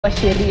wa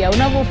sheria.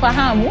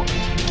 Unavyofahamu,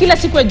 kila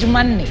siku ya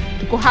Jumanne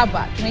tuko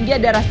hapa, tunaingia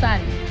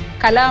darasani,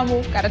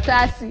 kalamu,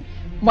 karatasi,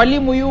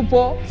 mwalimu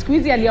yupo. Siku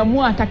hizi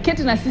aliamua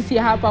ataketi na sisi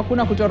hapa,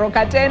 hakuna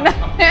kutoroka tena.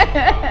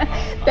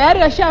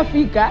 Tayari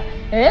ashafika,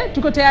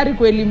 tuko tayari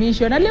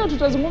kuelimishwa. Na leo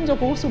tutazungumza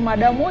kuhusu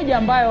mada moja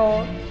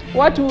ambayo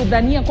watu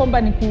dhania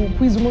kwamba ni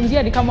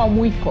kuizungumzia ni kama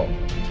mwiko.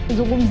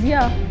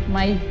 Kuzungumzia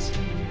maiti.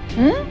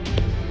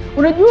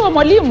 Unajua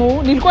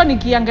mwalimu, nilikuwa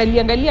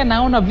nikiangalia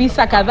naona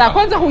visa kadhaa.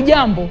 Kwanza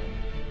hujambo?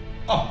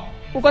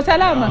 Uko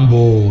salama?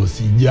 Jambo,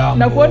 si jambo.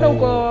 Na kuona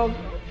uko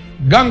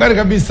gangari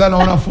kabisa na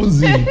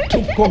wanafunzi.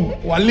 Tuko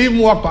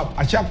walimu wako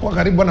ashakuwa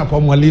karibu na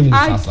kwa mwalimu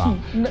sasa.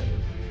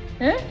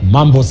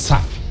 Mambo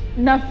safi.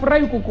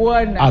 Nafurahi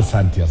kukuona.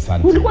 Asante.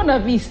 Kulikuwa na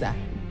visa.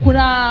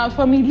 Kuna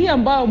familia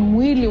ambao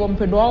mwili wa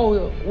mpendwa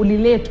wao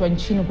uliletwa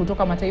nchini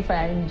kutoka mataifa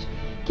ya nje.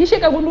 Kisha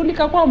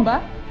ikagundulika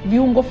kwamba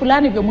viungo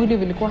fulani vya mwili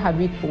vilikuwa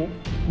haviko,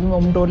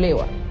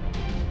 vimeondolewa.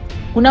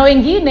 Kuna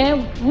wengine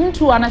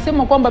mtu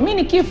anasema kwamba mimi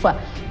nikifa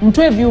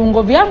mtoe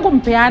viungo vyangu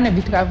mpeane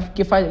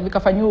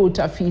vikafanywa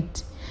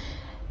utafiti.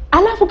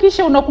 Alafu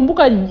kisha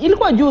unakumbuka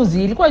ilikuwa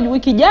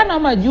wiki jana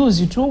ama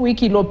juzi tu,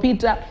 wiki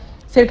iliyopita,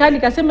 serikali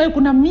ikasema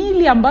kuna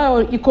miili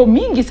ambayo iko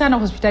mingi sana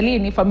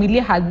hospitalini,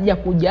 familia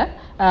hazijakuja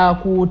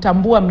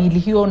kutambua miili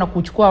hiyo na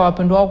kuchukua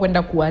wapendwa wao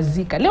kwenda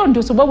kuwazika. Leo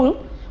ndio sababu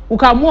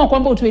ukaamua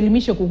kwamba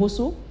utuelimishe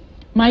kuhusu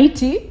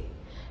maiti,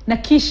 na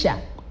kisha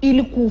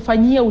ili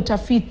kufanyia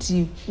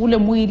utafiti ule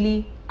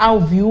mwili au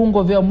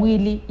viungo vya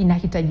mwili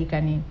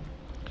inahitajika nini?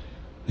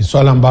 Ni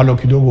swala ambalo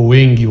kidogo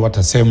wengi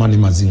watasema ni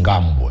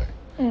mazingambwe.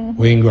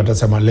 Wengi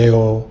watasema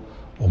leo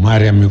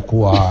Omari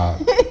amekuwa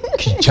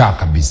kichaa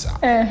kabisa.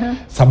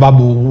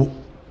 Sababu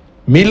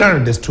mila na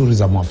desturi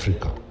za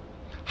Mwafrika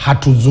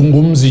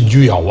hatuzungumzi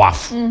juu ya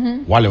wafu,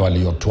 wale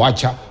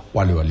waliotuacha,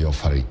 wale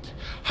waliofariki.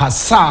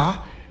 Hasa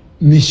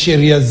ni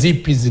sheria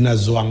zipi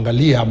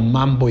zinazoangalia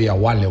mambo ya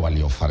wale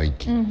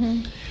waliofariki.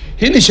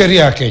 Hii ni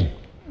sheria ya Kenya.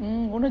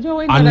 Unajua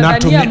wengi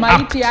wanadhania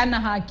maiti hana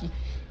haki.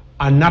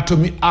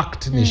 Anatomy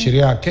Act ni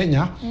sheria ya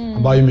Kenya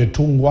ambayo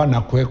imetungwa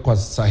na kuwekwa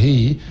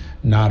sahihi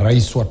na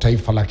rais wa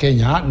taifa la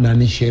Kenya, na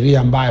ni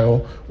sheria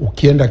ambayo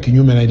ukienda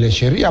kinyume na ile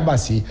sheria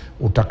basi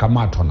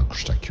utakamatwa na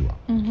kushtakiwa.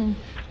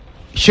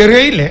 Sheria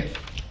ile,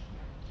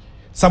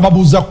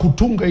 sababu za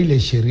kutunga ile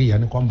sheria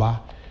ni kwamba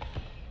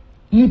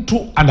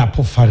mtu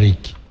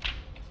anapofariki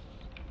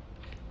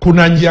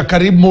kuna njia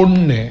karibu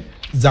 4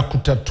 za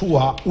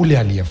kutatua ule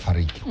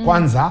aliyefariki.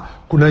 Kwanza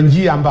kuna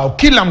njia ambayo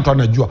kila mtu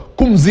anajua,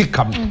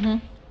 kumzika mtu.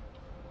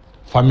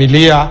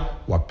 Familia,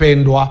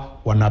 wapendwa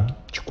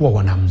wanachukua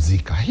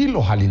wanamzika,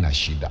 hilo halina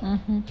shida.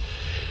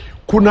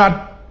 Kuna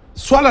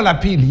swala la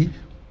pili,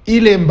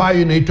 ile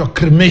ambayo inaitwa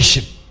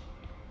cremation,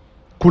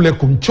 kule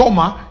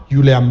kumchoma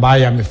yule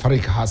ambaye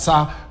amefariki,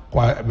 hasa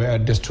kwa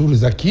desturi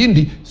za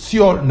Kihindi,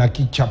 sio na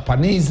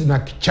Kijapanese na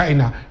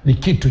Kichina, ni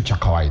kitu cha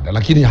kawaida,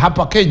 lakini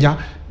hapa Kenya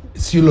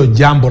silo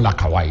jambo la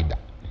kawaida.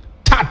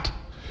 Tatu,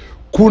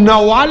 kuna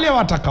wale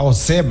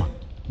watakaosema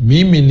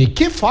mimi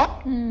nikifa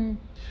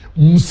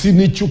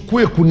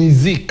msinichukue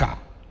kunizika,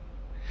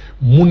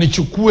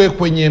 munichukue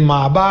kwenye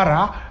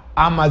maabara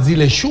ama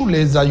zile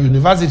shule za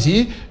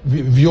university,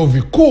 vyuo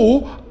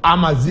vikuu,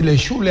 ama zile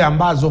shule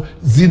ambazo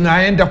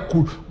zinaenda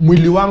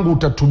mwili wangu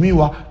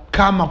utatumiwa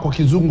kama kwa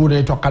kizungu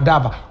inaitwa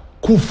kadava,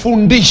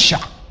 kufundisha.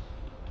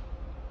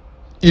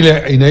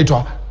 Ile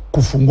inaitwa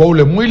kufungua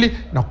ule mwili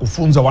na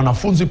kufunza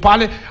wanafunzi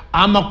pale,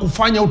 ama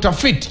kufanya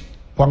utafiti,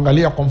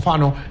 kuangalia kwa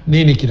mfano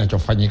nini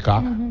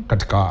kinachofanyika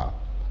katika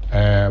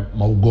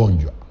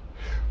maugonjwa.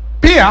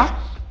 Pia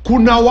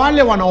kuna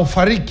wale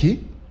wanaofariki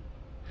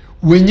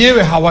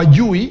wenyewe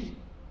hawajui,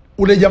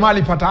 ule jamaa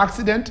alipata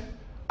accident,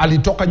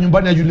 alitoka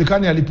nyumbani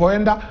hajulikani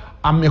alipoenda,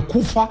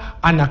 amekufa,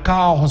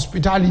 anakaa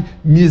hospitali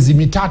miezi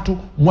 3,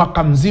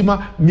 mwaka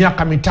mzima,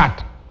 miaka 3.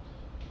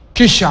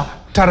 Kisha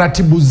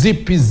taratibu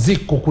zipi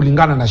ziko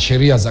kulingana na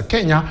sheria za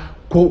Kenya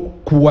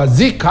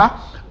kuwazika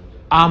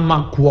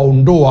ama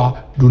kuwaondoa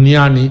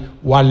duniani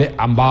wale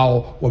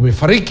ambao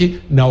wamefariki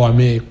na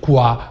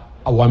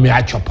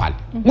wameachwa pale.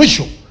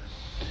 Mwisho,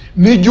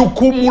 ni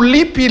jukumu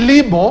lipi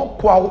limo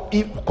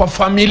kwa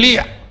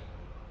familia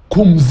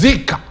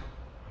kumzika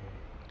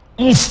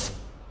mfu?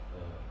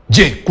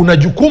 Je, kuna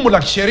jukumu la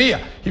kisheria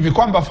hivi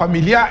kwamba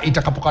familia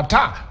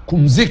itakapokataa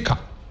kumzika?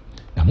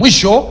 Na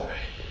mwisho,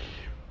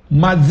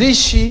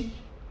 mazishi,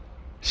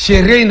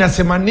 sheria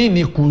inasema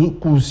nini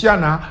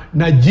kuhusiana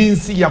na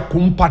jinsi ya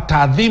kumpa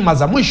taadhima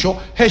za mwisho,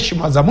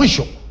 heshima za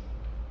mwisho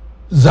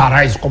za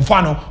rais? Kwa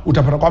mfano,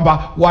 utapata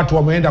kwamba watu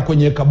wameenda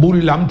kwenye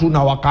kaburi la mtu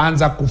na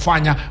wakaanza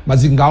kufanya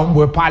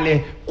mazingaombwe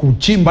pale,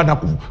 kuchimba na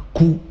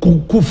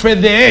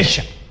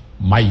kufedheesha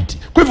maiti.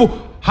 Kwa hivyo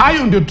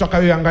hayo ndio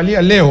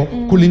tutakayoangalia leo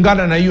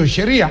kulingana na hiyo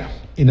sheria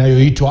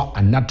inayoitwa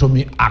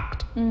Anatomy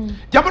Act.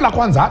 Jambo la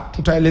kwanza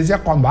tutaelezea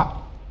kwamba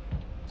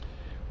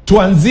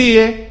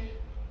tuanzie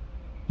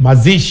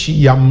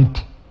mazishi ya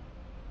mtu.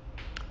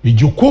 Ni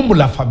jukumu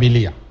la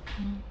familia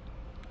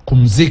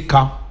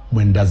kumzika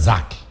mwenda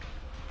zake,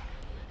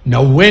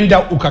 na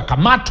uenda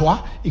ukakamatwa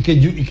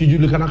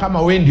ikijulikana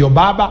kama wewe ndio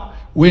baba,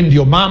 wewe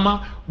ndio mama,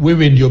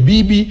 wewe ndio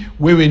bibi,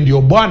 wewe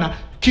ndio bwana,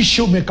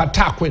 kisha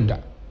umekataa kwenda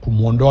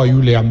kumuondoa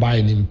yule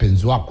ambaye ni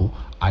mpenzi wako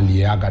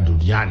aliyeaga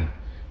duniani,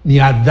 ni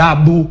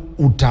adhabu,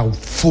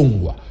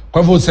 utafungwa.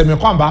 Kwa hivyo useme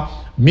kwamba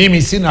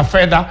mimi sina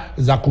fedha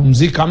za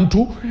kumzika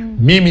mtu,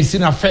 mimi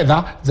sina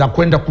fedha za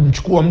kwenda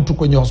kumchukua mtu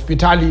kwenye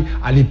hospitali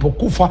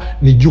alipokufa,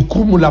 ni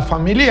jukumu la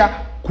familia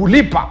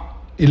kulipa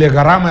ile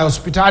gharama ya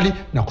hospitali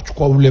na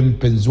kuchukua ule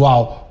mpenzi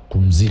wao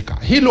kumzika.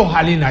 Hilo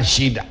halina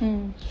shida.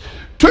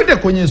 Twende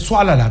kwenye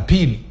swala la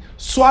pili,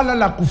 swala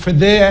la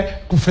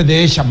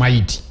kufedheesha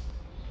maiti.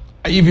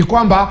 Hivi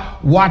kwamba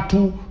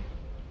watu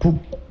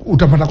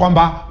utapata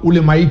kwamba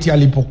ule maiti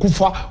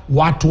alipokufa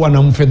watu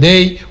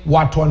wanamfedhei,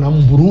 watu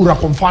wanamburura.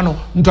 Kwa mfano,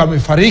 mtu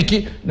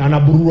amefariki na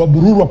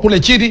anabururwa kule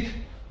chini,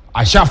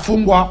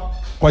 ashafungwa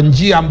kwa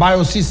njia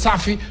ambayo si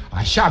safi,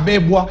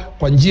 ashabebwa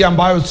kwa njia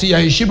ambayo si ya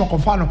heshima. Kwa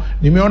mfano,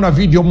 nimeona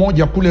video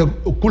moja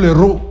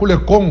kule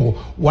Kongo,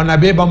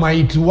 wanabeba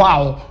maiti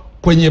wao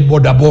kwenye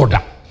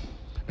bodaboda.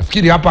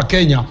 Nafikiri hapa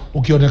Kenya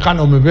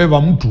ukionekana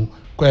umebeba mtu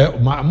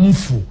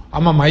mfu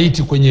ama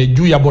maiti kwenye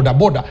juu ya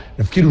bodaboda,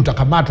 nafikiri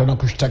utakamatwa na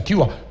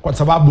kushtakiwa, kwa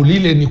sababu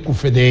lile ni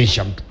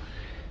kufedheesha mtu.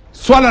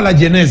 Swala la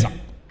jeneza,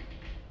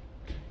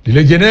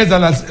 lile jeneza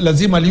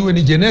lazima liwe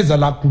ni jeneza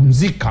la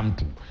kumzika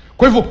mtu.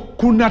 Kwa hivyo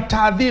kuna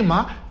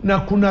taadhima na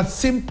kuna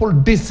simple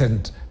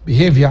decent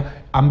behavior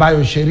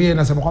ambayo sheria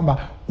inasema kwamba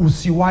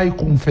usiwahi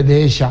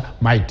kumfedheesha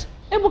maiti.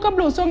 Hebu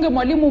kabla usonge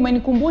mwalimu,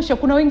 umenikumbusha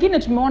kuna wengine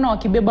tumeona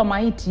wakibeba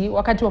maiti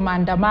wakati wa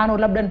maandamano,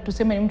 labda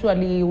tuseme ni mtu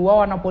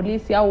aliuawa na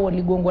polisi au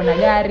aligongwa na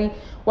gari,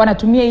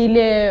 wanatumia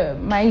ile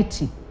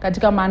maiti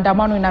katika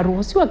maandamano.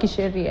 Inaruhusiwa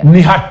kisheria?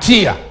 Ni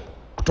hatia.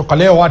 Kutoka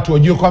leo watu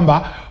wajue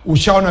kwamba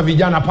ushaona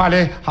vijana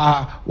pale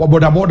wa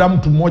bodaboda,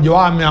 mtu mmoja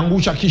wao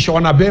ameangusha, kisha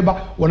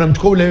wanabeba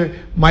wanamchukua ule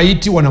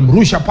maiti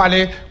wanamrusha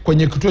pale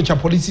kwenye kituo cha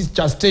polisi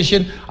cha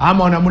station,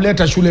 ama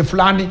wanamleta shule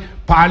fulani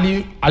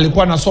pale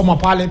alikuwa anasoma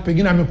pale,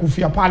 pengine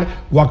amekufia pale,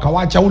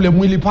 wakawacha ule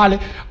mwili pale.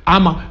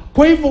 Ama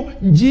kwa hivyo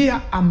njia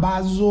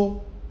ambazo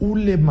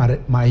ule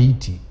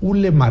maiti,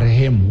 ule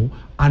marehemu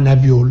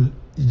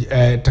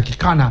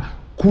anavyotakikana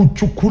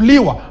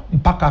kuchukuliwa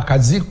mpaka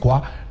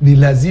akazikwa ni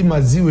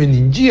lazima ziwe ni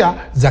njia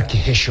za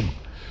kiheshima.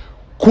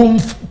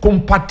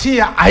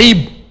 Kumpatia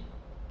aibu,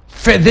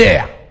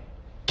 fedhea,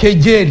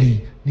 kejeli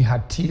ni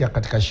hatia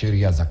katika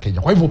sheria za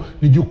Kenya. Kwa hivyo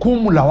ni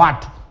jukumu la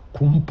watu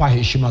kumpa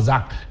heshima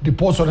zake.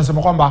 Ndiposa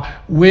wanasema kwamba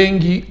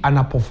wengi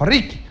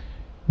anapofariki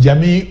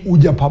jamii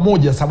huja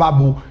pamoja,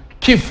 sababu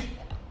kifo,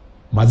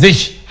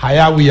 mazishi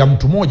hayawi ya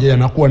mtu mmoja,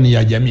 yanakuwa ni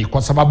ya jamii.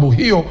 Kwa sababu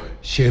hiyo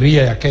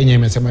sheria ya Kenya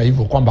imesema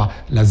hivyo kwamba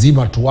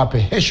lazima tuwape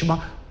heshima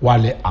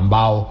wale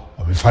ambao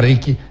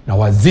wamefariki na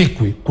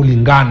wazikwe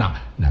kulingana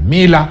na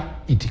mila,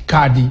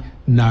 itikadi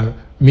na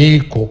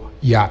miiko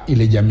ya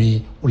ile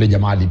jamii ule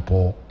jamaa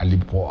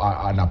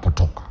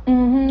anapotoka.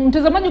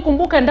 Mtazamaji,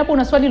 kumbuka endapo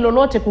una swali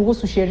lolote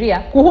kuhusu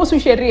sheria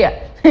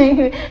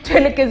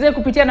tuelekezee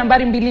kupitia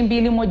nambari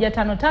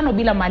 22155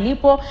 bila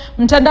malipo.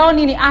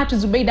 Mtandaoni ni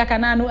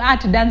 @ZubeidaKananu,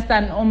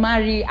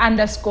 @DanstanOmari_,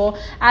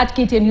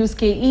 @KTN News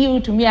KE.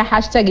 Tumia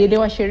hashtag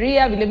elewa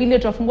sheria. Vile vile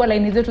tutafungua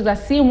laini zetu za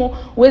simu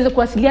uweze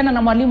kuwasiliana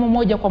na mwalimu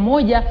moja kwa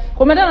moja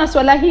kuambatana na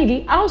swala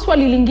hili au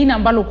swali lingine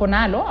ambalo uko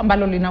nalo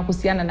ambalo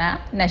linahusiana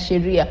na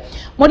sheria.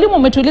 Mwalimu,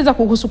 umetueleza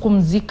kuhusu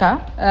kumzika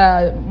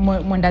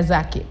mwenda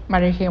zake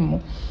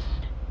marehemu.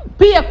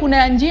 Pia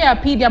kuna njia ya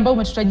pili ambayo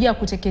umetutajia,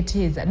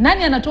 kuteketeza.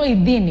 Nani anatoa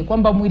idhini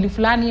kwamba mwili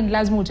fulani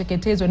lazima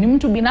uteketezwe? Ni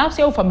mtu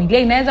binafsi au familia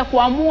inaweza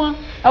kuamua,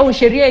 au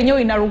sheria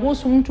yenyewe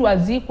inaruhusu mtu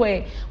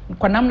azikwe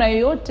kwa namna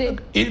yoyote?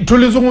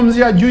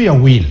 Tulizungumzia juu ya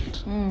will,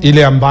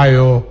 ile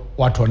ambayo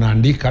watu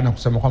wanaandika na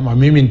kusema kwamba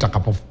mimi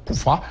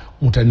nitakapokufa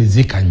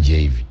mtanizika nje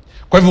hivi.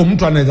 Kwa hivyo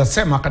mtu anaweza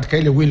sema katika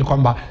ile will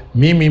kwamba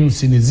mimi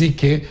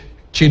msinizike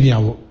chini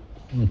ya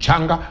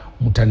mchanga,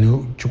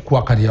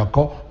 mtanichukua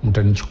Kariako,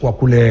 mtanichukua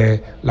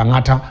kule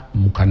Lang'ata,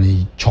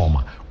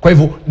 mkanichoma. Kwa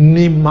hivyo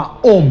ni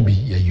maombi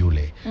ya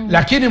yule.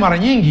 Lakini mara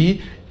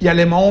nyingi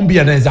yale maombi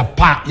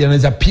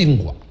yanaweza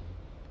pingwa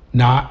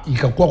na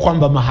ikakuwa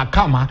kwamba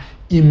mahakama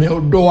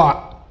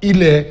imeondoa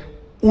ile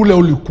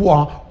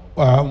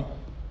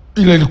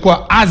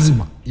ilikuwa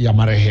azma ya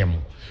marehemu.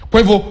 Kwa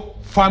hivyo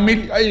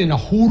familia ina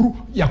huru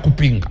ya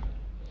kupinga.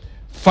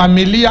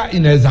 Familia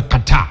inaweza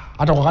kataa,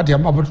 hata wakati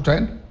ambapo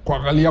tutaenda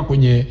kuangalia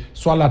kwenye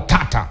swala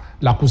tata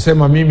la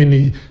kusema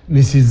mimi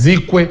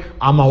nisizikwe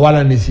ama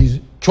wala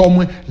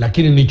nisichomwe,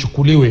 lakini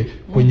nichukuliwe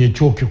kwenye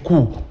chuo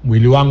kikuu,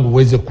 mwili wangu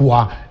uweze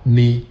kuwa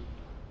ni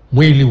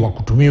mwili wa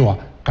kutumiwa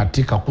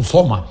katika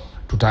kusoma,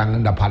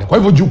 tutaenda pale. Kwa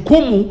hivyo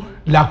jukumu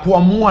la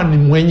kuamua ni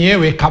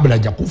mwenyewe kabla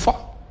hajakufa.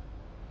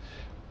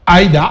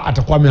 Aidha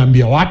atakuwa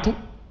ameambia watu,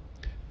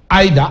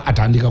 aidha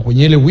ataandika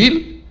kwenye ile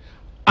will,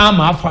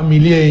 ama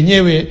familia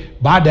yenyewe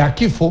baada ya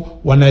kifo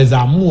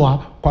wanaweza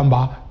amua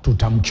kwamba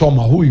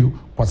tutamchoma huyu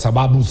kwa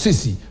sababu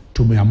sisi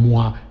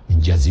tumeamua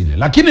njia zile.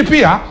 Lakini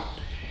pia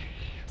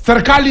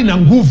serikali na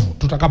nguvu,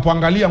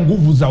 tutakapoangalia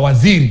nguvu za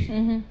waziri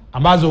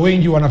ambazo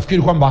wengi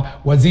wanafikiri kwamba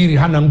waziri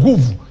hana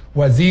nguvu.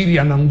 Waziri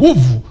ana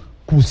nguvu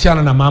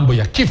kuhusiana na mambo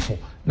ya kifo,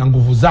 na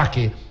nguvu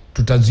zake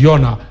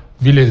tutaziona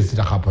vile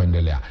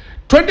zitakapoendelea.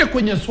 Twende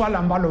kwenye swala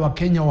ambalo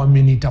Wakenya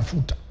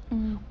wamenitafuta,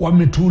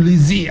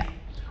 wametuulizia,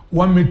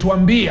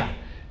 wametuambia,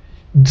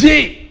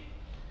 je,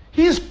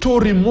 hii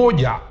story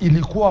moja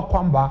ilikuwa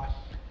kwamba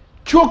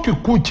chuo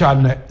kikuu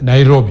cha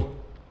Nairobi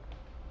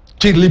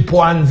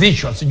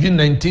kilipoanzishwa sijui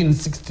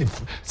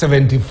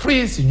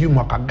 1973 sijui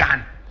mwaka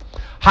gani,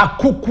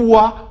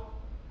 hakukuwa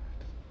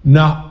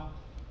na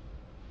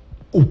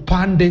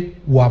upande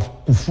wa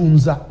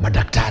kufunza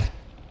madaktari.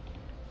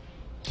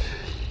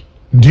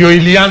 Ndio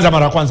ilianza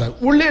mara kwanza.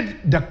 Ule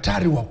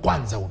daktari wa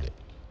kwanza ule,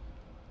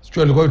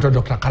 sio alikuwa anaitwa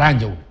Dr.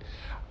 Karanja, ule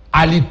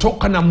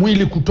alitoka na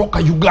mwili kutoka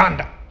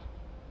Uganda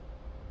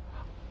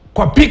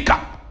kwa pika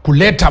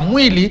kuleta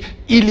mwili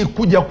ili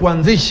kuja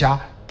kuanzisha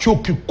chuo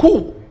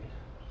kikuu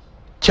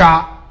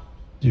cha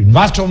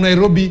University of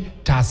Nairobi,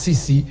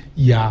 taasisi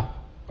ya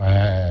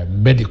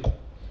medical.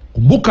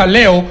 Kumbuka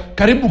leo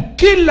karibu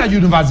kila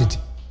university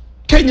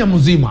Kenya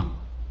mzima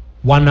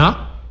wana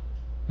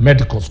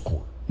medical school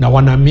na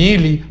wana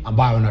miili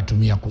ambayo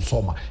wanatumia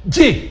kusoma.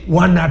 Je,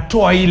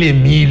 wanatoa ile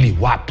miili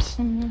wapi?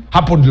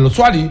 Hapo ndilo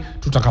swali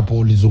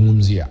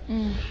tutakapolizungumzia.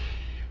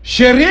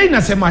 Sheria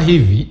inasema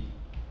hivi,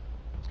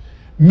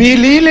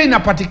 miili ile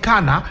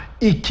inapatikana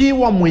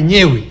ikiwa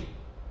mwenyewe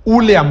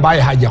ule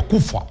ambaye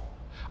hajakufa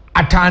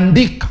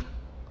ataandika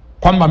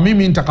kwamba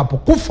mimi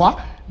nitakapokufa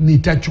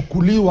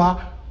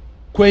nitachukuliwa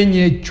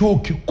kwenye chuo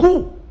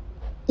kikuu,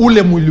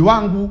 ule mwili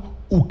wangu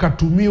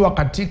ukatumiwa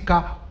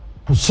katika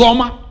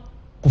kusoma,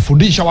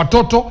 kufundisha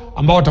watoto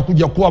ambao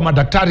watakuja kuwa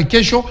madaktari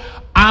kesho,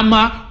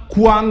 ama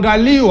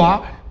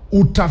kuangaliwa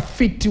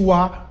utafiti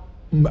wa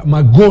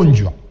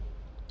magonjwa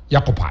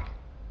yako pale.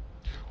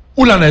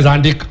 Ule anaweza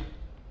andika,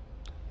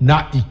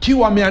 na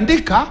ikiwa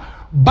ameandika,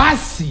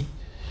 basi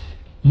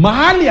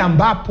mahali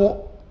ambapo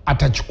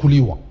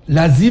atachukuliwa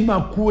lazima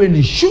kuwe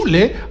ni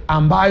shule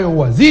ambayo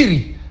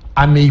waziri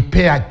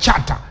ameipea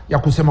chata ya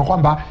kusema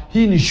kwamba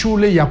hii ni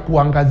shule ya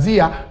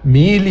kuangazia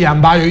miili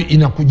ambayo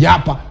inakuja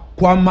hapa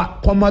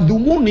kwa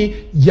madhumuni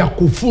ya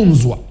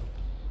kufunzwa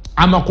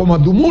ama kwa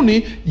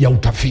madhumuni ya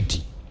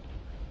utafiti.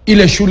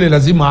 Ile shule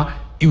lazima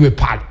iwe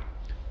pale.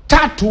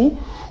 3,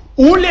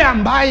 ule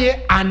ambaye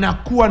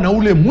anakuwa na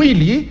ule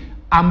mwili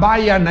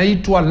ambaye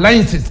anaitwa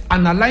license,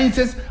 ana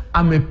license,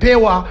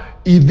 amepewa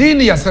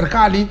idhini ya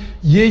serikali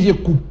yeye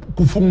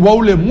kufungua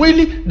ule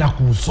mwili na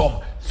kuusoma.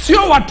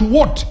 Sio watu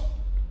wote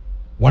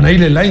wana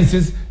ile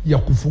license ya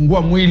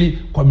kufungua mwili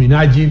kwa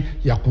minajili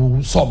ya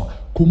kusoma.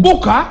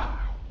 Kumbuka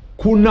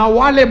kuna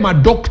wale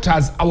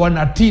madoctors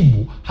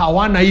wanatibu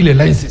hawana ile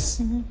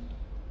license.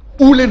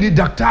 Ule ni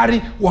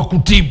daktari wa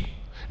kutibu,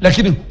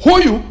 lakini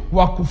huyu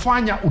wa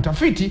kufanya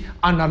utafiti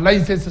ana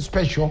license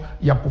special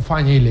ya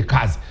kufanya ile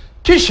kazi.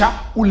 Kisha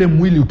ule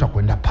mwili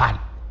utakwenda pale.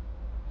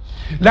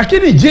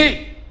 Lakini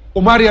je,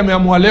 Omari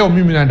ameamua leo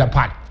mimi naenda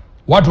pale.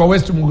 Watu wa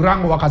West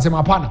Mugirango wakasema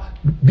hapana,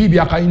 bibi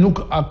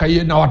akainuka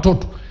na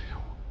watoto.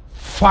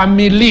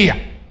 Familia,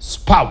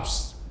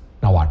 spouse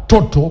na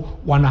watoto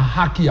wana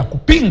haki ya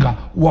kupinga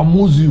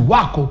uamuzi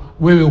wako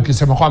wewe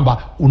ukisema kwamba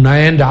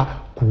unaenda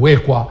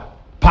kuwekwa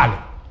pale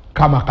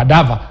kama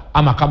kadava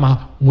ama kama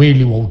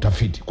mwili wa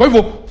utafiti. Kwa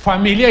hivyo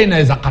familia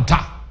inaweza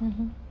kataa.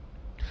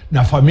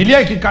 Na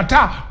familia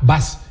ikikataa,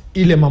 basi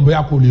ile mambo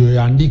yako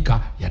uliyoyaandika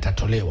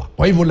yatatolewa.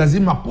 Kwa hivyo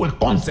lazima kuwe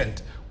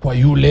consent kwa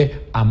yule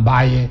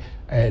ambaye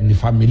ni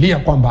familia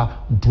kwamba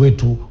mtu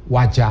wetu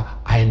wacha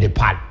aende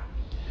pale.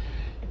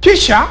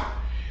 Kisha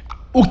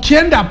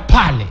ukienda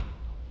pale,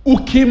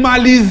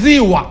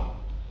 ukimaliziwa,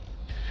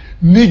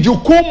 ni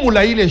jukumu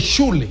la ile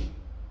shule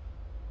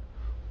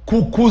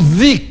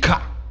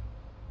kukuzika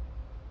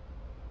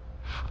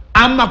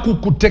ama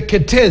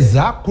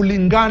kukuteketeza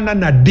kulingana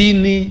na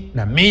dini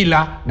na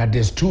mila na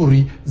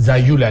desturi za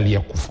yule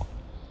aliyekufa.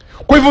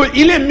 Kwa hivyo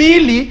ile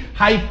miili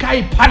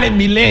haikai pale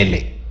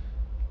milele,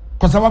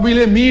 kwa sababu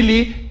ile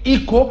miili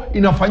iko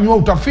inafanywa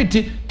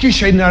utafiti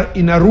kisha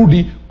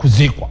inarudi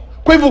kuzikwa.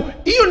 Kwa hivyo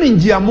hiyo ni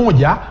njia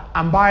moja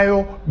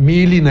ambayo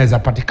miili inaweza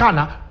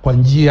patikana kwa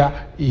njia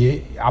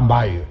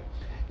ambayo.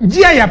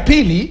 Njia ya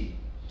pili,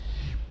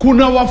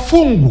 kuna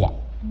wafungwa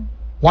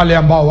wale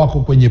ambao wako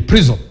kwenye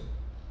prison.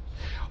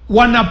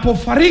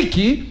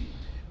 Wanapofariki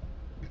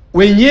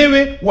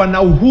wenyewe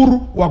wana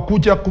uhuru wa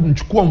kuja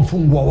kumchukua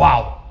mfungwa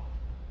wao.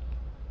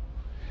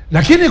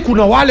 Lakini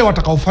kuna wale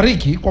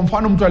watakaofariki, kwa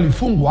mfano mtu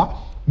alifungwa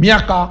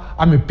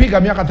amepiga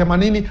miaka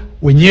 80,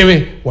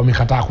 wenyewe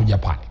wamekataa kuja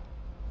pale.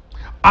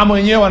 Ama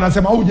wenyewe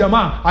wanasema huyu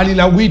jamaa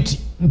alilawiti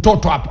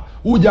mtoto hapa,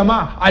 huyu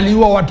jamaa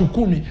aliua watu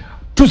 10,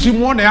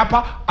 tusimuone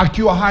hapa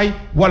akiwa hai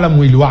wala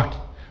mwili wake.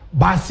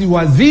 Basi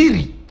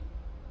waziri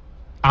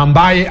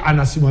ambaye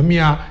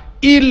anasimamia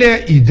ile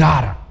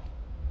idara,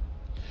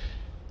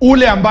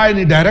 ule ambaye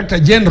ni Director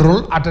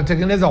General,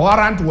 atatengeneza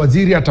warrant,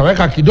 waziri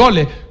ataweka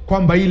kidole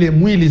kwamba ile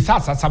mwili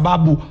sasa,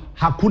 sababu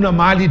hakuna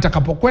mahali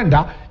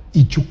itakapokwenda,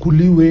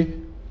 ichukuliwe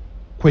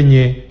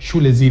kwenye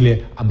shule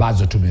zile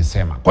ambazo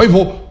tumesema. Kwa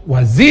hivyo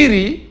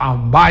waziri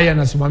ambaye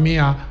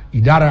anasimamia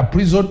idara ya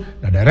prison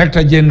na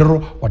director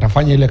general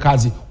watafanya ile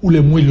kazi,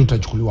 ule mwili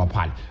utachukuliwa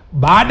pale.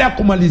 Baada ya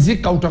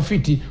kumalizika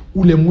utafiti,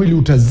 ule mwili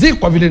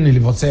utazikwa vile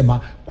nilivyosema,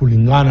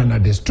 kulingana na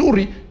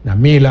desturi na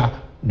mila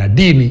na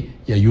dini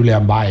ya yule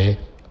ambaye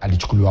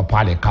alichukuliwa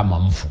pale kama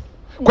mfu.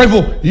 Kwa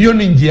hivyo hiyo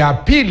ni njia ya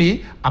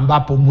pili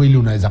ambapo mwili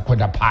unaweza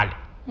kwenda pale.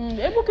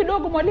 Hebu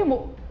kidogo mwalimu,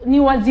 ni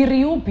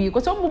waziri yupi?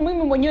 Kwa sababu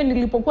mimi mwenyewe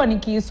nilipokuwa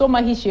nikisoma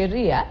hii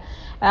sheria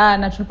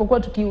na tulipokuwa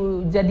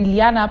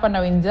tukijadiliana hapa na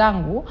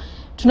wenzangu,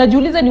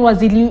 tunajiuliza ni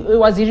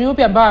waziri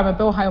yupi ambao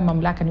amepewa hayo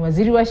mamlaka? Ni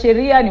waziri wa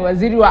sheria, ni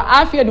waziri wa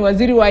afya, ni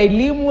waziri wa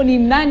elimu, ni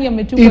nani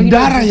ametumwa?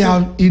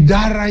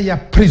 Idara ya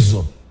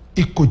prison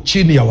iko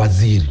chini ya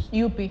waziri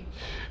yupi?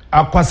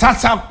 Kwa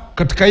sasa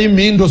katika hii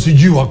miindo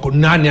sijui wako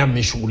nani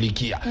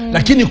ameshughulikia.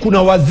 Lakini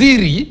kuna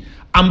waziri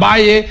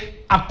ambaye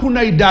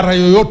hakuna idara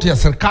yoyote ya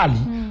serikali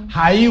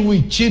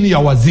haiwi chini ya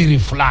waziri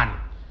fulani.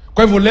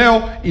 Kwa hivyo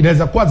leo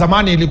inaweza kuwa,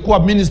 zamani ilikuwa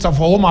Minister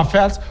for Home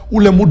Affairs,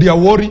 ule Mudi ya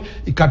Wori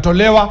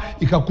ikatolewa,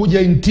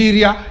 ikakuja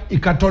Interior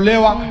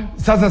ikatolewa,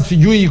 sasa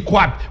sijui iko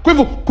wapi. Kwa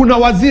hivyo kuna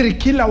waziri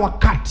kila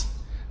wakati,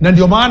 na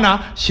ndio maana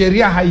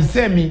sheria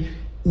haisemi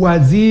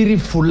waziri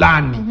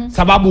fulani,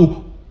 sababu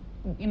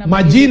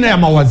majina ya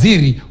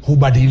mawaziri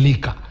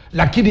hubadilika,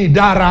 lakini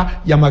idara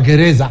ya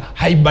magereza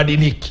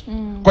haibadiliki.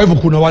 Kwa hivyo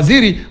kuna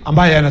waziri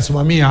ambaye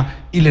anasimamia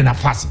ile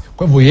nafasi.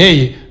 Kwa hivyo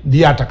yeye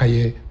ndiye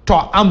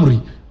atakayetoa amri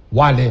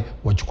wale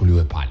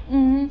wachukuliwe pale.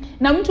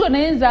 Na mtu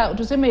anaweza,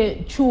 tuseme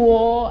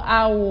chuo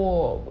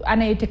au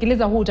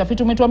anayetekeleza huu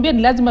utafiti, umetuambia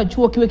ni lazima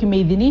chuo kiwe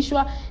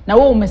kimeidhinishwa na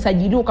wewe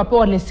umesajiliwa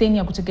ukapewa leseni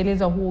ya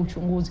kutekeleza huu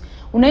uchunguzi.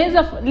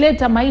 Unaweza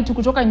leta maiti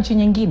kutoka nchi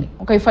nyingine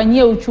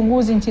ukaifanyia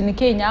uchunguzi nchini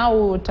Kenya,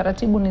 au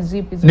taratibu ni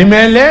zipi?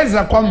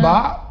 Nimeeleza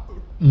kwamba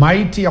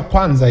maiti ya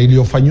kwanza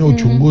iliyofanyiwa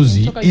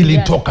uchunguzi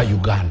ilitoka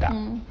Uganda.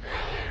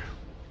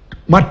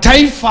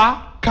 Mataifa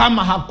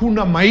kama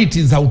hakuna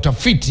maiti za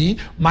utafiti,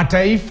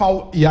 mataifa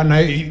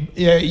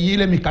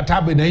ile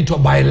mikataba inaitwa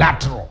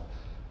bilateral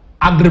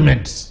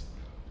agreements.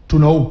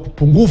 Tuna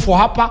upungufu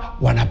hapa,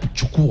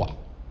 wanachukua.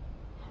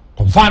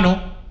 Kwa mfano,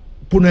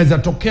 kunaweza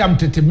tokea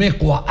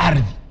mtetemeko wa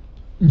ardhi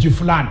nchi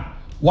fulani,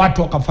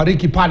 watu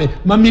wakafariki pale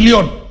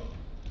mamilioni.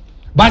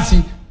 Basi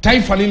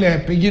taifa lile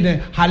pengine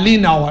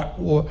halina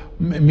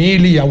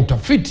miili ya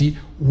utafiti,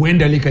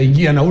 huenda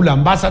likaingia na ule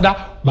ambassador,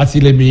 basi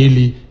ile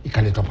miili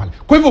ikaletwa pale.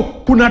 Kwa hivyo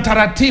kuna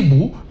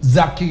taratibu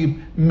za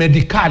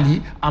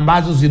kimedikali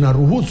ambazo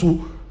zinaruhusu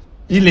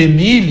ile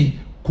miili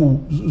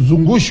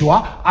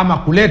kuzungushwa ama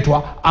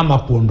kuletwa ama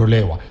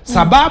kuondolewa.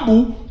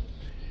 Sababu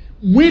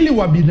mwili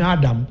wa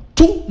binadamu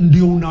tu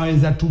ndio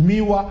unaweza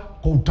tumiwa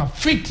kwa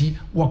utafiti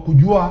wa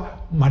kujua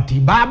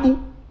matibabu.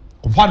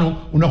 Kwa mfano,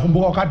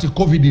 unakumbuka wakati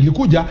COVID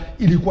ilikuja,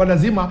 ilikuwa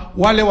lazima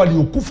wale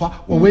waliokufa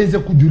waweze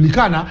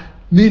kujulikana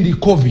nini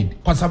COVID,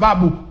 kwa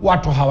sababu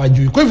watu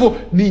hawajui. Kwa hivyo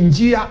ni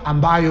njia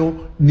ambayo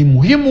ni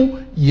muhimu,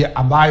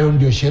 ambayo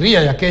ndio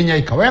sheria ya Kenya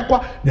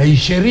ikawekwa, na hii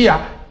sheria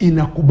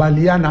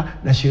inakubaliana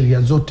na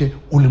sheria zote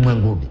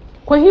ulimwenguni.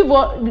 Kwa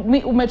hivyo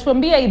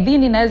umetuambia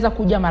idhini inaweza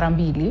kuja mara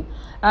mbili.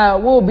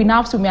 Wewe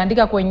binafsi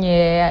umeandika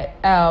kwenye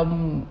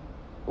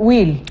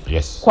will,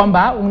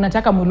 kwamba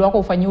unataka mwili wako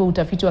ufanyiwe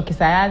utafiti wa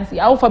kisayansi,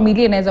 au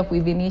familia inaweza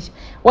kuidhinisha.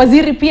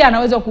 Waziri pia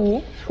anaweza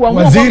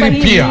kuamua kwamba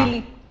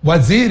hili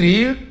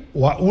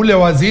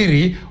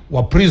waziri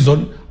wa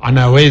prison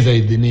anaweza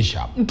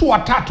idhinisha. Mtu wa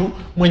tatu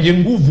mwenye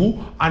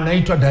nguvu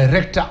anaitwa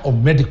Director of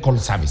Medical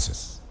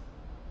Services.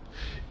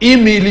 Hii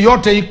miili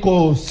yote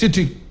iko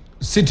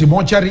city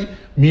mortuary,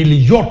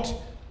 miili yote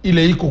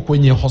ile iko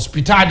kwenye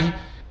hospitali,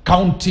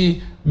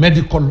 county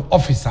medical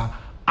officer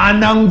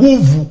ana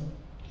nguvu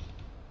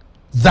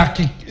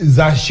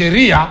za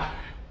sheria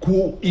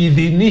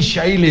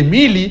kuidhinisha ile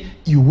miili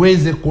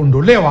iweze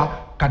kuondolewa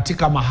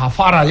katika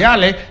mahafara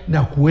yale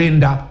na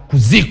kuenda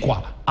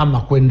kuzikwa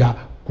ama kwenda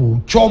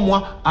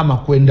kuchomwa ama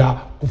kwenda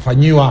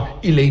kufanyiwa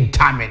ile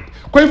interment.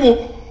 Kwa hivyo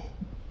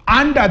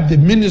under the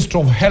Ministry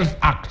of Health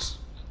Act,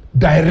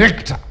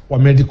 Director wa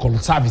Medical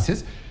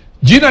Services,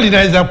 jina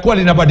linaweza kuwa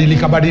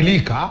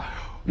linabadilika,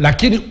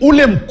 lakini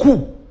ule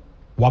mkuu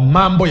wa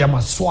mambo ya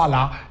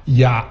masuala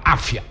ya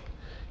afya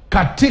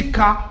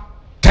katika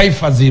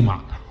taifa zima,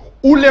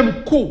 ule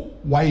mkuu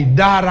wa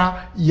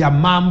idara ya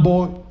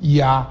mambo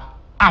ya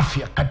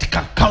afya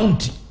katika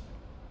county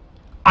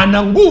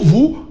ana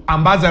nguvu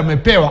ambazo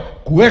amepewa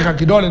kuweka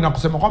kidole na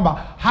kusema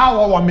kwamba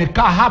hawa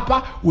wamekaa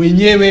hapa,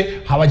 wenyewe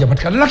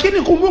hawajapatikana.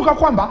 Lakini kumbuka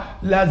kwamba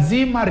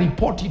lazima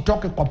ripoti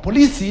itoke kwa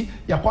polisi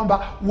ya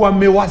kwamba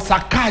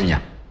wamewasakanya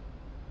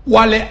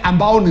wale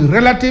ambao ni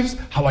relatives,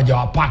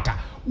 hawajawapata.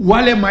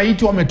 Wale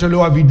maiti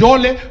wametolewa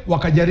vidole,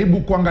 wakajaribu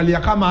kuangalia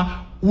kama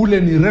ule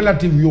ni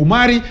relative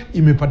Yomari,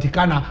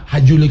 imepatikana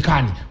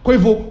hajulikani. Kwa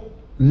hivyo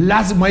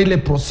lazima ile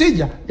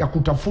procedure ya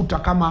kutafuta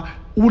kama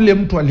ule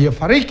mtu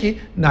aliyefariki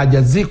na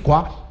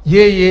hajazikwa,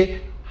 yeye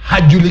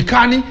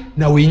hajulikani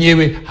na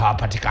wenyewe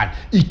hawapatikani.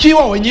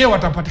 Ikiwa wenyewe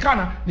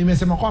watapatikana,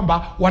 nimesema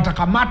kwamba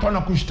watakamatwa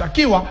na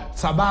kushtakiwa,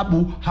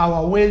 sababu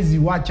hawawezi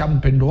wacha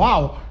mpendo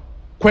wao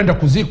kwenda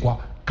kuzikwa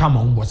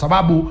kama umbwa,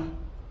 sababu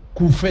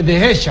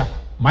kufedhehesha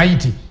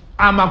maiti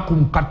ama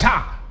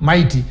kumkataa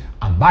maiti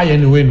ambaye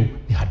ni wenu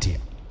ni hatia.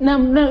 Na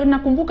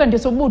nakumbuka ndio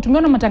sababu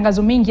tumeona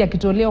matangazo mengi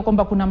yakitolewa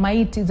kwamba kuna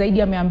maiti zaidi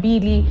ya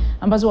 200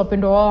 ambazo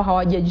wapendwa wao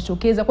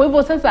hawajajitokeza. Kwa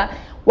hivyo sasa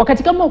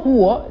wakati kama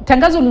huo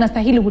tangazo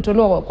linastahili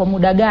kutolewa kwa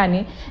muda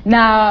gani?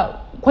 Na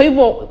kwa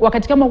hivyo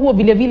wakati kama huo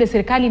vile vile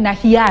serikali na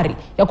hiari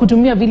ya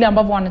kutumia vile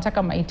ambavyo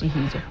wanataka maiti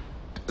hizo.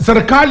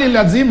 Serikali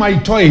lazima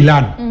itoe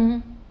ilani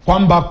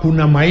kwamba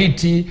kuna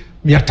maiti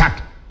 300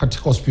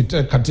 katika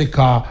hospitali,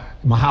 katika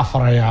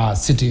mahafara ya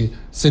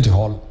City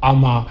Hall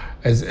ama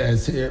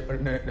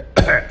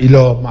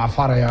ilo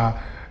mahafara ya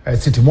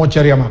City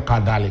Mortuary ama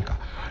kadhalika,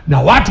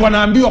 na watu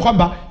wanaambiwa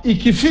kwamba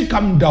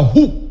ikifika muda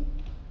huu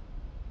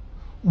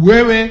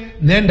wewe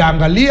nenda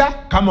angalia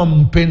kama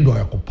mpendwa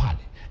yako pale.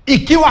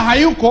 Ikiwa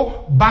hayuko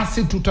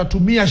basi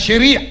tutatumia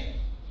sheria,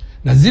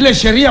 na zile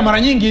sheria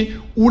mara nyingi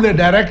ule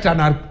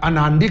director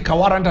anaandika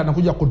warrant,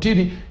 anakuja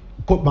kotini,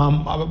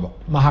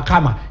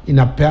 mahakama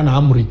inapeana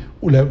amri,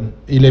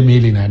 ile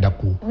miili inaenda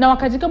ku. Na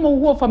wakati kama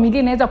huo familia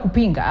inaweza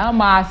kupinga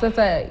ama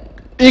sasa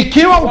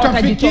ikiwa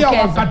utafikia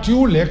wakati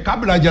ule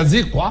kabla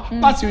hajazikwa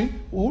basi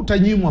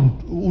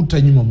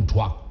utanyimwa mtu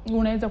wako.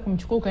 Unaweza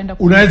kumchukua ukaenda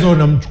unaweza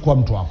unamchukua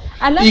mtu wako.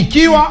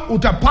 Ikiwa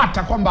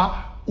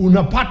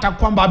unapata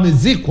kwamba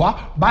amezikwa,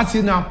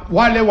 basi na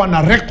wale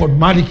wana record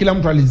mali kila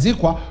mtu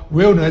alizikwa,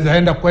 wewe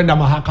unaweza kwenda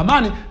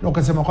mahakamani na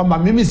ukasema kwamba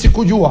mimi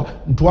sikujua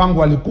mtu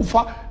wangu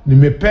alikufa,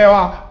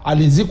 nimepewa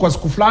alizikwa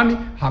siku fulani,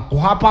 hako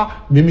hapa,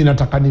 mimi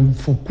nataka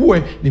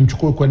nimfukue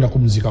nimchukue kwenda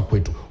kumzika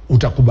kwetu.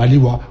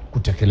 Utakubaliwa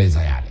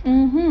kutekeleza yale.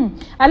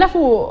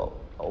 Alafu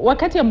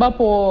wakati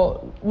ambapo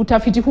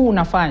utafiti huu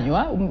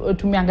unafanywa,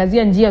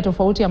 tumeangazia njia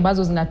tofauti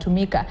ambazo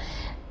zinatumika.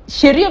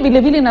 Sheria vile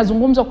vile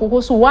inazungumza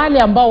kuhusu wale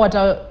ambao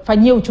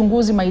watafanyia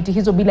uchunguzi maiti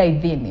hizo bila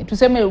idhini.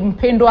 Tuseme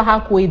mpendwa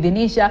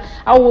hakuidhinisha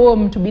au wewe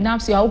mtu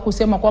binafsi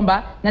haukusema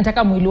kwamba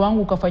nataka mwili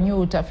wangu ukafanyiwe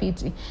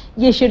utafiti.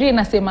 Je, sheria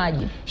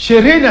inasemaje?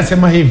 Sheria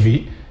inasema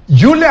hivi,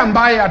 yule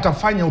ambaye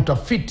atafanya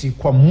utafiti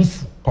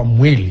kwa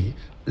mwili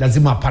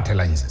lazima apate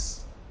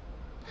license.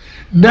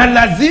 Na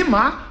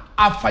lazima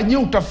afanyie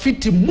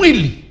utafiti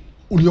mwili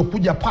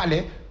uliokuja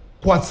pale,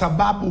 kwa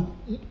sababu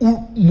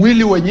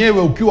mwili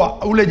wenyewe ukiwa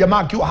ule jamaa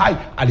akiwa hai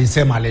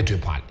alisema aletwe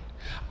pale,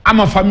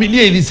 ama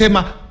familia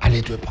ilisema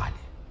aletwe pale.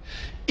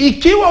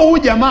 Ikiwa huyu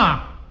jamaa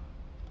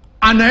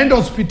anaenda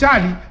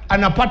hospitali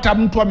anapata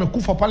mtu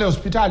amekufa pale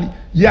hospitali,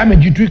 yeye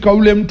amejitwika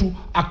ule mtu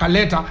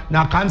akaleta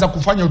na akaanza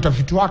kufanya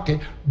utafiti wake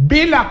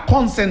bila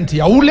consent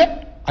ya ule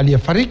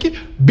aliyefariki,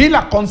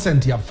 bila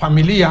consent ya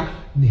familia,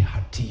 ni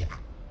hatia.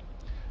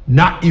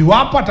 Na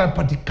iwapo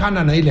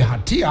atapatikana na ile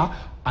hatia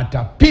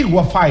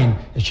atapigwa fine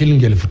ya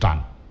shilingi 5,000.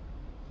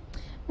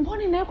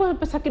 Mbona inawekwa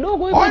pesa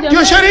kidogo hivyo jamani?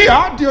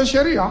 Ndio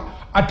sheria,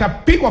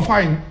 atapigwa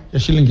fine ya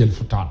shilingi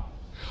 5,000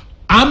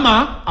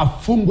 ama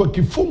afungwe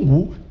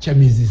kifungu cha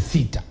miezi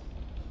 6.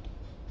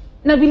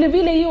 Na vile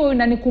vile hiyo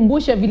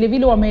inanikumbusha vile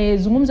vile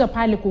wamezungumza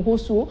pale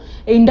kuhusu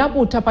endapo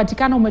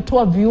utapatikana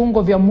umetoa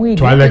viungo vya mwili.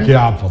 Tuelekea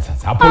hapo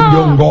sasa. Hapo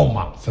ndio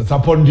ngoma. Sasa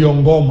hapo ndio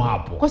ngoma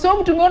hapo. Kwa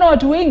sababu tumeona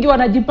watu wengi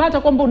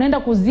wanajipata kwamba unaenda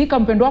kuzika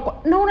mpendo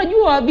wako. Na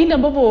unajua vile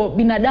ambavyo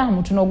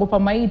binadamu tunaogopa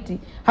maiti.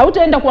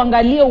 Hautaenda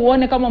kuangalia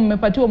uone kama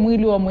mmepatiwa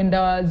mwili wa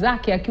mwenda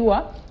zake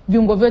akiwa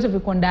viungo vyote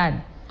viko ndani.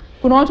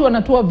 Kuna watu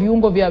wanatoa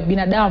viungo vya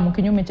binadamu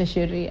kinyume cha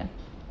sheria.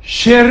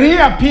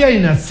 Sheria pia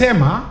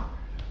inasema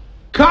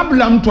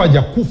kabla mtu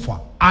hajakufa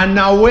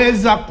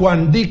anaweza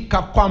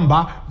kuandika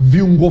kwamba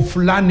viungo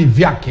fulani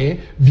vyake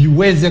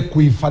viweze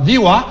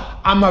kuhifadhiwa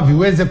ama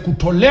viweze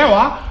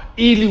kutolewa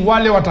ili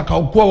wale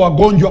watakaokuwa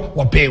wagonjwa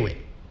wapewe.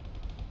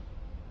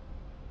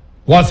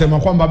 Wasema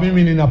kwamba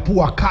mimi nina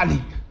pua kali,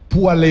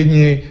 pua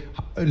lenye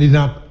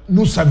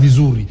linanusa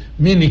vizuri,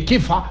 mimi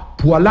nikifa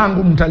pua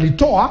langu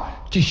mtalitoa,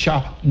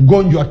 kisha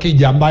mgonjwa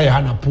akija ambaye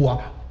hana pua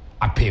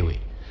apewe.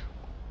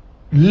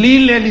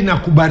 Lile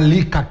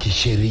linakubalika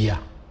kisheria,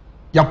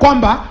 ya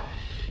kwamba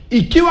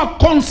ikiwa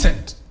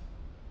consent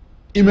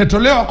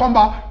imetolewa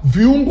kwamba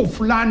viungo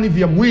fulani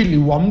vya mwili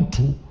wa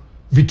mtu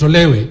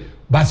vitolewe,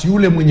 basi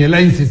yule mwenye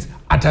license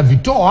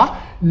atavitoa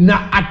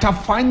na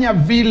atafanya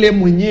vile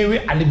mwenyewe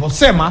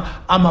alivyosema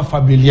ama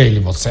familia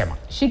ilivyosema.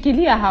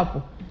 Shikilia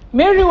hapo.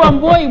 Mary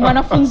Wamboi,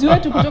 mwanafunzi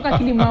wetu kutoka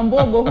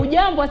Kilimambogo.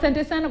 Hujambo,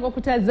 asante sana kwa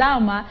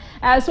kutazama.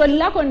 Swali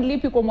lako ni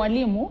lipi kwa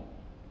mwalimu?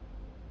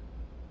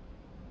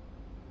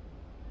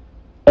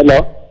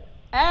 Hello.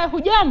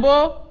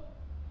 Hujambo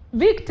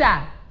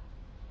Victor?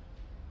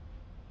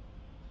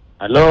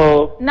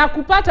 Hello.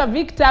 Nakupata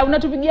Victor,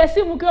 unatupigia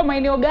simu ukiwa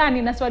maeneo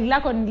gani na swali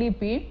lako ni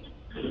lipi?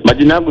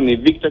 Majina yangu ni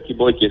Victor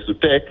Kiboche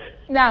Sutek.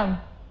 Naam.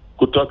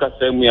 Kutoka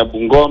sehemu ya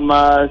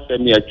Bungoma,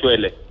 sehemu ya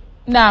Chwele.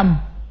 Naam.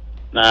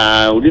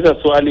 Na uliza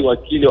swali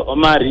wakili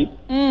Omari.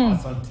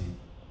 Asante.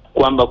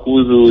 Kwamba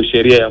kuhusu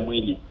sheria ya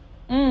mwili.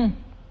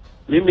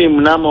 Mimi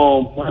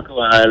mnamo mwaka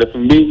wa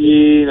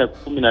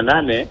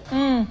 2018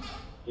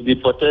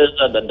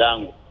 nilipoteza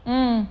dadangu.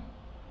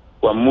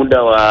 Kwa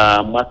muda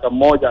wa mwaka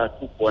mmoja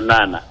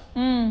hatukuonana.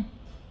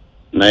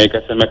 Na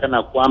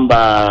ikasemekana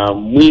kwamba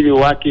mwili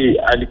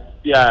wake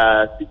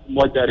pia siku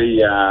moja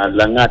ya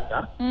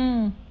Lang'ata.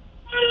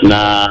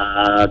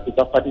 Na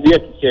tukafuatilia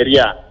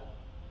kisheria.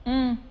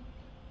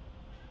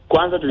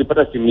 Kwanza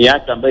tulipata simu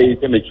yake ambayo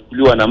ilikuwa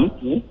imechukuliwa na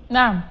mtu.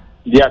 Naam.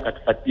 Ndiye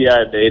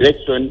akatupatia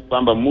direction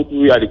kwamba mtu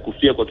huyu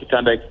alikufia kwa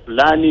kitanda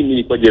fulani,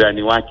 nilikuwa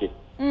jirani wake.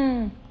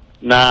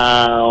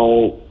 Na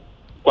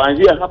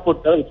kuanzia hapo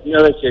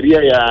tukatumia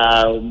sheria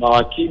ya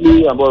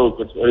mawakili ambao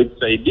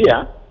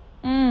walitusaidia.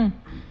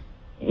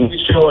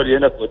 Mwisho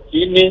walienda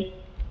kotini,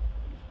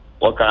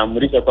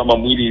 wakaamrisha kwamba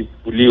mwili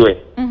ufukuliwe.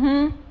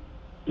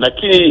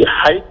 Lakini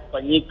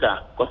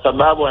haikufanyika kwa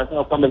sababu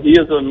wanasema kwamba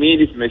hizo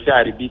miili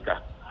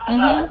zimeshaharibika.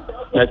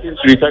 Na sisi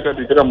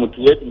tulitaka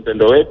mtu wetu,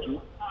 mpendo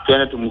wetu,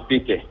 tuende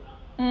tumfike.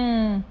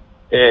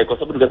 Kwa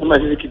sababu tukasema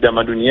sisi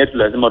kitamaduni yetu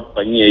lazima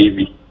tufanyie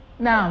hivi.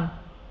 Naam.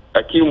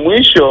 Lakini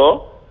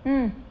mwisho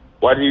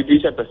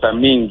walirudisha pesa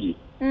mingi.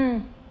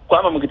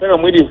 Kwamba mkitaka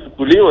mwili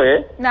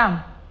ufukuliwe, naam,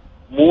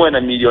 muwe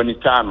na milioni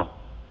 5.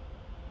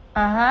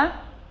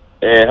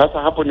 Hasa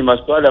hapo ni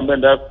maswali ambayo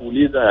nataka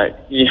kuuliza,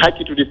 ni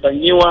haki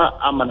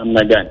tulifanyiwa ama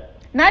namna gani?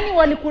 Nani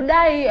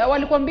walikudai,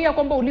 walikwambia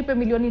kwamba ulipe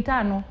milioni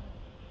 5?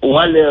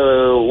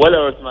 Wale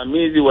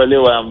wasimamizi wale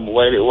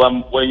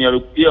wenye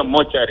walipia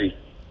mochari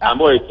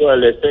ambao walitoa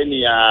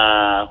leseni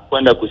ya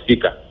kwenda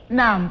kusika.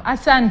 Naam,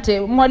 asante.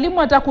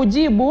 Mwalimu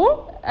atakujibu,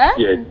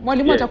 Yes,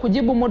 mwalimu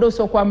atakujibu muda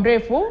usiokuwa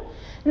mrefu.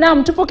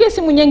 Naam, tupokee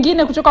simu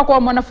nyingine kutoka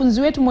kwa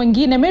mwanafunzi wetu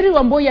mwingine, Mary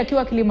Wamboi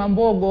akiwa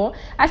Kilimambogo.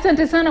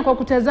 Asante sana kwa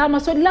kutazama.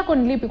 Swali lako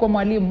ni lipi kwa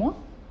mwalimu?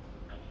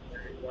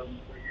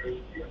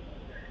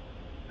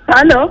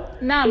 Halo?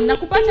 Naam,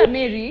 nakupata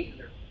Mary.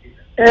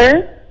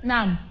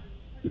 Naam.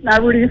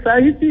 Nauliza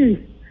hivi.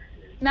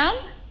 Naam?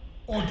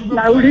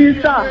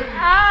 Nauliza.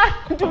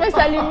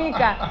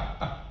 Tumesalimika.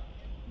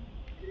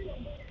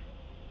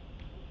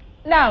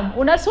 Naam,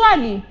 una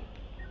swali?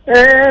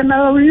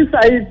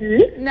 Nauliza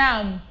hivi.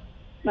 Naam.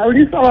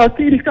 Nauliza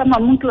wakili, kama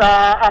mtu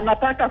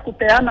anataka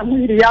kupeana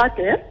mwili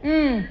yake,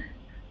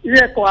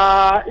 ile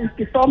kwa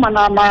ikisoma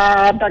na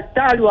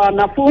madaktari wa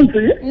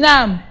wanafunzi.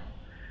 Naam.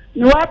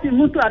 Ni wapi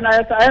mtu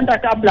anaweza enda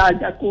kabla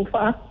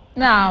hajakufa?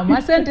 Naam,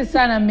 asante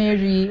sana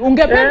Mary.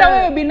 Ungependa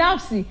wewe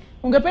binafsi,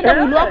 ungependa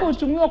mwili wako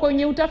utumiwa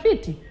kwenye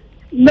utafiti?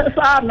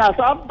 Sana,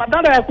 sababu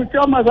badala ya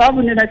kuchoma,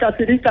 sababu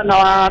ninakasirika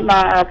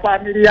na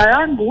familia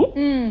yangu.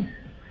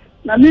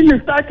 Na mimi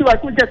sitaki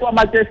wakuje kwa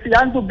majesi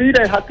yangu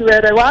bila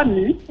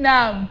hatuelewani.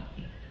 Naam.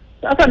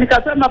 Sasa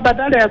nikasema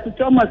badala ya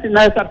kuchoma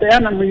sinaweza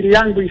peana mwili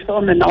yangu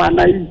isome na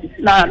wananchi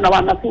na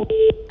wanafunzi.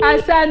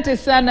 Asante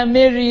sana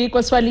Mary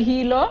kwa swali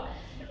hilo.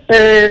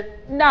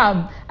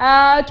 Naam,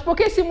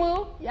 tupokee simu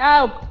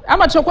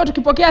ama tutakuwa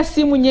tukipokea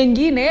simu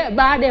nyingine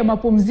baada ya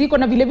mapumziko,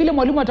 na vile vile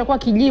mwalimu atakuwa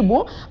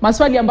akijibu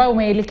maswali ambayo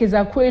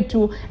umeelekeza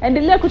kwetu.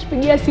 Endelea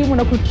kutupigia simu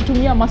na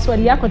kututumia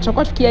maswali yako,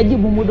 tutakuwa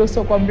tukiyajibu muda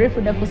usiokuwa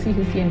mrefu, na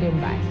kusihi usiende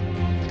mbali.